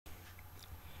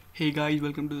Hey guys,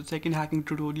 welcome to the second hacking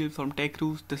tutorial from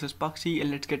TechRoots. This is Paxi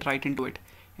and let's get right into it.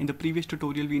 In the previous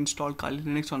tutorial we installed Kali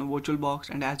Linux on a virtual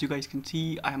box, and as you guys can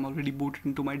see I am already booted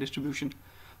into my distribution.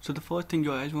 So the first thing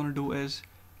you guys want to do is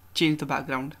change the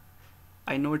background.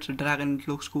 I know it's a drag and it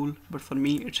looks cool, but for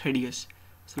me it's hideous.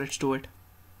 So let's do it.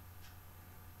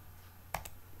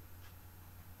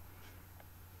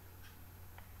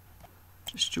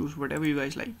 Just choose whatever you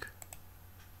guys like.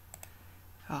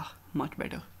 Much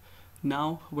better.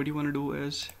 Now what you want to do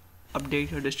is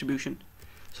update your distribution.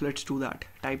 So let's do that.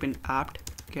 Type in apt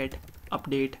get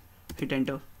update, hit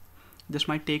enter. This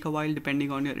might take a while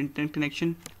depending on your internet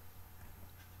connection.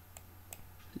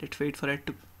 Let's wait for it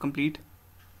to complete.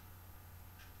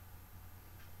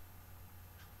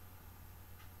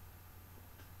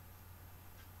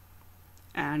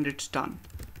 And it's done.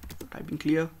 So typing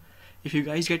clear. If you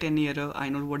guys get any error, I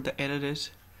know what the error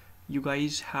is. You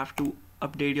guys have to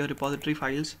update your repository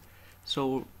files.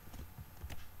 So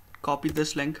copy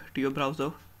this link to your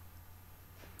browser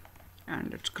and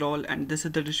let's scroll, and this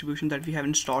is the distribution that we have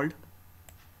installed.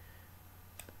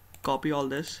 Copy all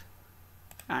this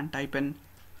and type in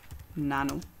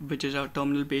nano, which is our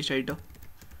terminal based editor.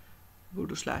 Go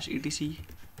to /etc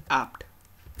apt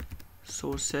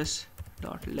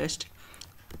sources.list.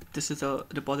 This is a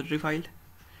repository file,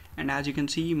 and as you can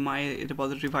see my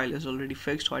repository file is already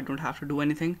fixed, so I don't have to do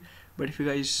anything. But if you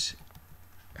guys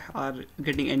are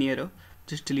getting any error,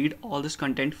 just delete all this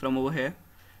content from over here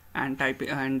and type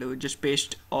and just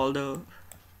paste all the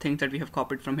things that we have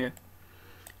copied from here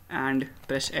and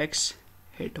press X,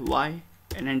 hit Y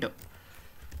and enter.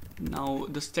 Now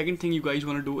the second thing you guys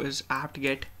want to do is apt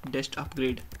get dist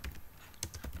upgrade.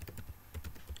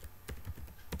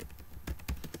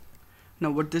 Now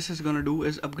what this is going to do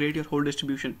is upgrade your whole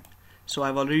distribution. So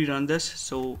I've already run this,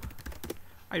 so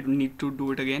I don't need to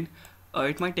do it again.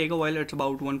 It might take a while. It's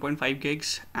about 1.5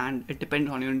 gigs and it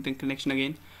depends on your internet connection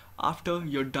again. After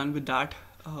you're done with that,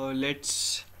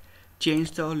 let's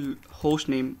change the host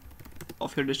name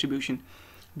of your distribution.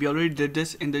 We already did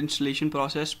this in the installation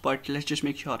process, but let's just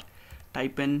make sure.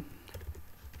 Type in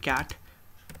cat,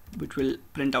 which will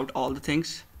print out all the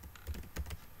things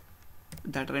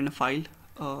that are in a file.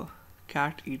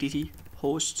 Cat etc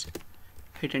hosts,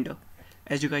 hit enter.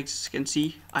 As you guys can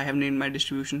see, I have named my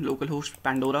distribution localhost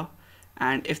Pandora,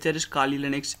 and if there is Kali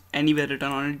Linux anywhere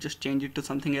written on it, just change it to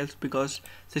something else, because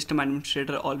system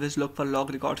administrator always look for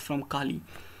log records from Kali.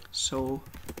 So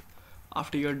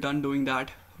after you're done doing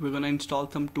that, we're gonna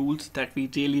install some tools that we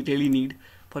really need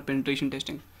for penetration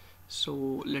testing.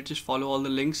 So let's just follow all the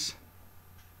links.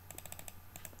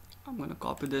 I'm gonna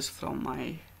copy this from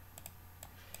my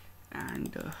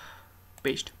and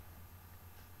paste.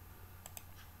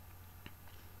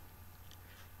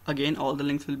 Again, all the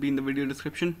links will be in the video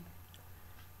description.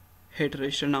 Hit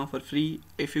register now for free.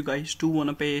 If you guys do want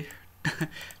to pay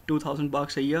 2000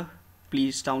 bucks a year,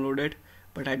 please download it,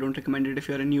 but I don't recommend it if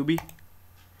you're a newbie.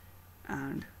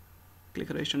 And click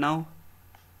register now.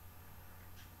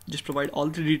 Just provide all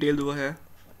the details over here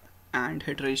and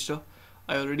hit register.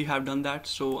 I already have done that,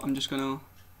 so I'm just gonna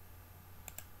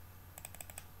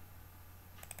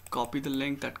copy the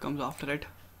link that comes after it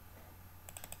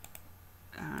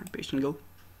and paste and go.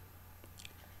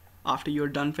 After you're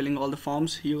done filling all the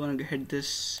forms, you're gonna hit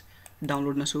this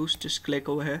download Nessus. Just click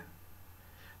over here.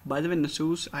 By the way,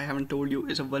 Nessus, I haven't told you,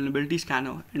 is a vulnerability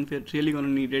scanner, and we're really gonna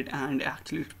need it, and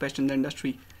actually it's best in the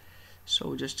industry.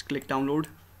 So just click download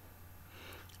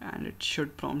and it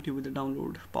should prompt you with the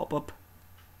download pop-up.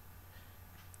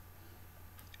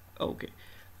 Okay,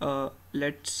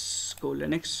 let's go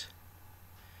Linux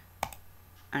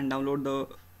and download the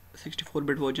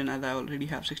 64-bit version, as I already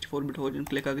have 64-bit version.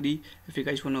 Click agree. If you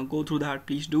guys want to go through that,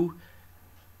 please do.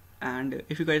 And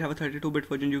if you guys have a 32-bit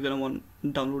version, you're gonna want to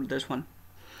download this one.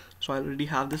 So I already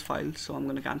have this file, so I'm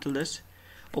gonna cancel this.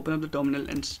 Open up the terminal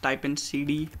and type in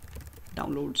cd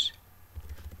downloads.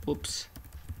 Oops.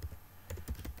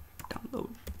 Download.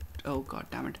 Oh god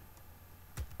damn it.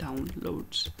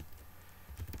 Downloads.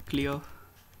 Clear.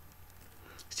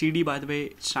 CD, by the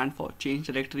way, stands for change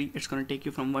directory. It's going to take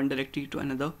you from one directory to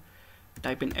another.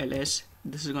 Type in ls.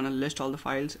 This is going to list all the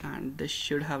files, and this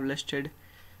should have listed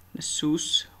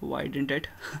Nessus. Why didn't it?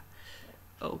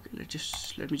 Okay,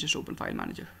 let me just open file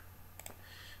manager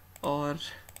or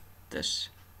this.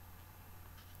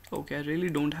 Okay, I really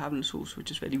don't have Nessus,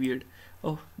 which is very weird.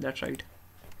 Oh, that's right.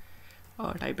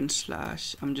 Type in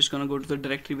slash. I'm just gonna go to the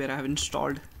directory where I have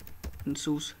installed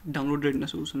Nessus, downloaded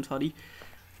Nessus, I'm sorry.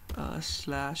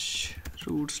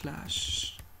 /root/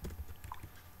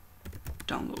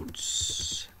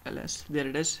 downloads ls. There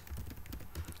it is.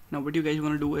 Now what you guys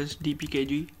want to do is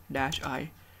dpkg-i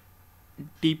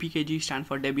dpkg stand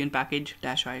for Debian package,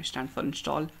 -i stand for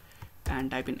install,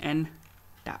 and type in n,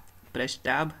 press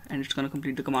tab, and it's going to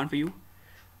complete the command for you,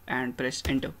 and press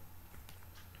enter.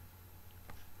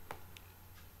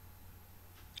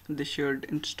 This should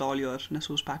install your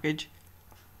Nessus package.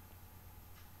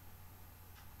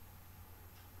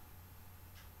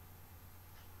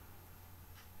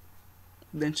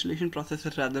 The installation process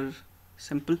is rather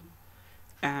simple,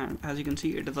 and as you can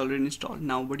see, it is already installed.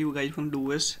 Now what you guys want to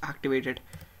do is activate it.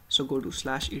 So go to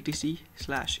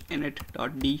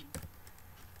 /etc/init.d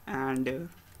and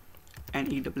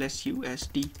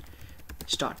NESSUSD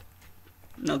start.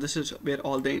 Now this is where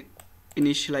all the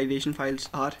initialization files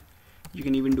are. You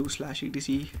can even do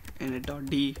 /etc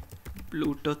init.d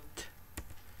Bluetooth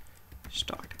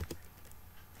start.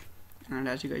 And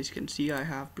as you guys can see, I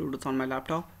have Bluetooth on my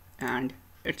laptop and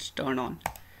it's turned on.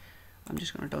 I'm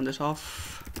just gonna turn this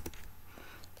off,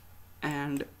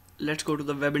 and let's go to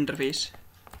the web interface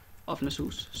of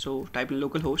Nessus. So type in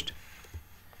localhost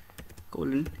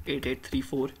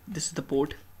 :8834. This is the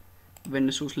port when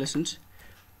Nessus listens.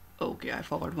 Okay, I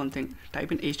forgot one thing.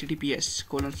 Type in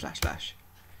https://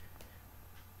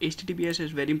 HTTPS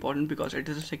is very important because it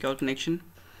is a secure connection.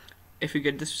 If you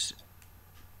get this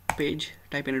page,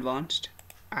 type in advanced,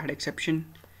 add exception,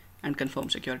 and confirm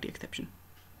security exception.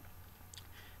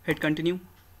 Hit continue,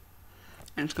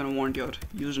 and it's gonna want your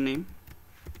username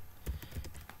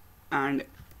and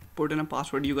put in a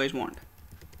password you guys want.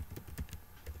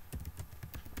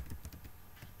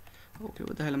 Okay,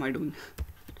 what the hell am I doing?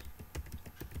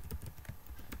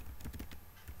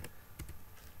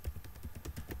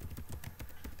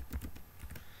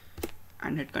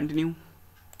 And hit continue.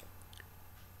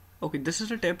 Okay, this is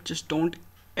a tip, just don't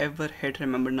ever hit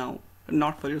remember now,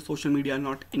 not for your social media,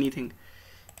 not anything.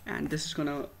 And this is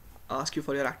gonna ask you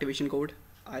for your activation code.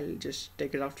 I'll just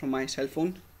take it out from my cell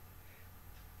phone.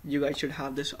 You guys should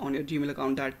have this on your Gmail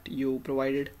account that you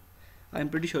provided. I'm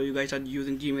pretty sure you guys are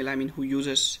using Gmail. I mean, who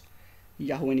uses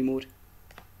Yahoo anymore?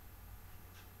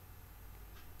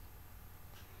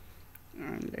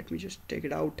 And let me just take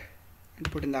it out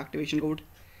and put in the activation code.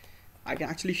 I can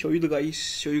actually show you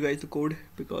guys the code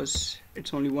because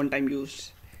it's only one time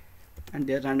use, and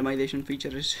their randomization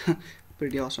feature is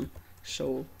pretty awesome.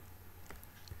 So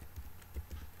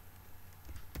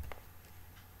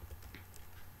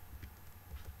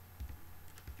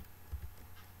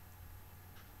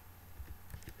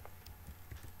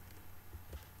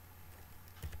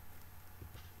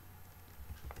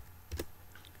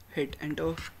hit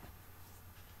enter,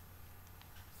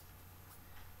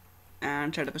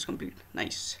 and setup is complete.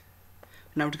 Nice.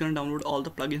 Now it's gonna download all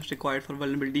the plugins required for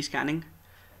vulnerability scanning.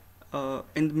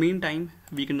 In the meantime,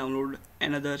 we can download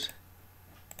another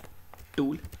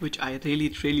tool which I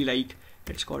really like.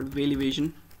 It's called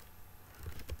Veil-evasion.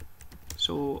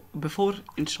 So before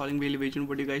installing Veil-evasion,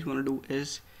 what you guys want to do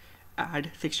is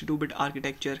add 62-bit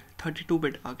architecture,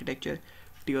 32-bit architecture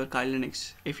to your Kali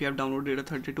Linux. If you have downloaded a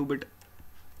 32-bit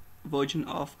version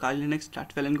of Kali Linux,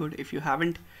 that's well and good. If you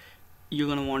haven't, you're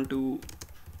gonna want to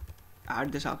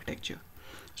add this architecture.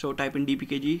 So type in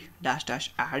dpkg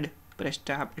 --add, press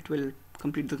tab, it will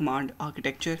complete the command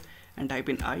architecture, and type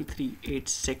in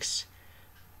i386.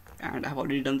 And I've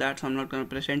already done that, so I'm not gonna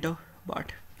press enter,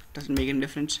 but it doesn't make any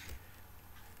difference.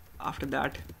 After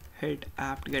that, hit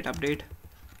apt get update.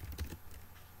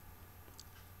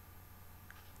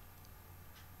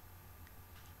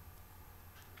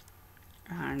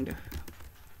 And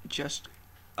just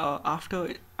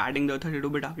after adding the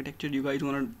 32-bit architecture, you guys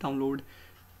want to download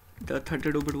the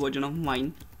 32-bit version of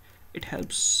mine. It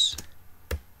helps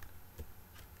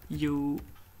you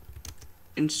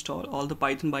install all the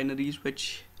Python binaries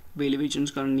which Veil-evasion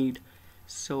is gonna need.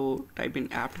 So type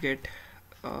in apt-get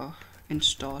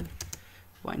install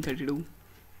wine32.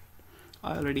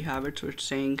 I already have it, so it's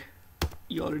saying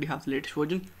you already have the latest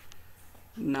version.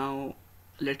 Now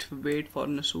let's wait for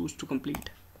Nessus to complete.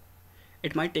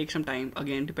 It might take some time,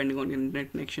 again depending on your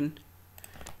internet connection.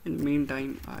 In the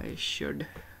meantime, I should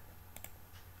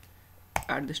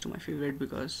add this to my favorite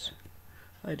because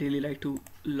I really like to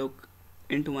look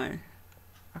into my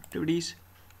activities,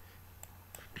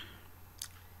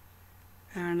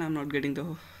 and I'm not getting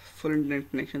the full internet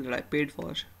connection that I paid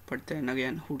for, but then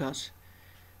again, who does?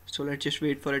 So let's just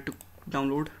wait for it to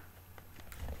download.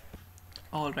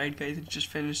 Alright guys, it just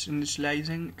finished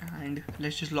initializing, and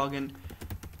let's just log in.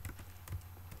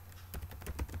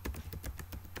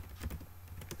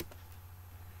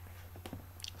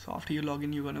 So after you log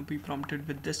in, you're gonna be prompted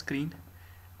with this screen,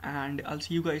 and I'll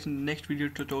see you guys in the next video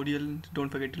tutorial. Don't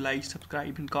forget to like,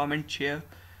 subscribe, and comment, share.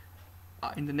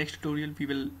 In the next tutorial, we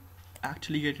will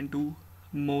actually get into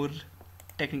more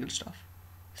technical stuff.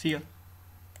 See ya.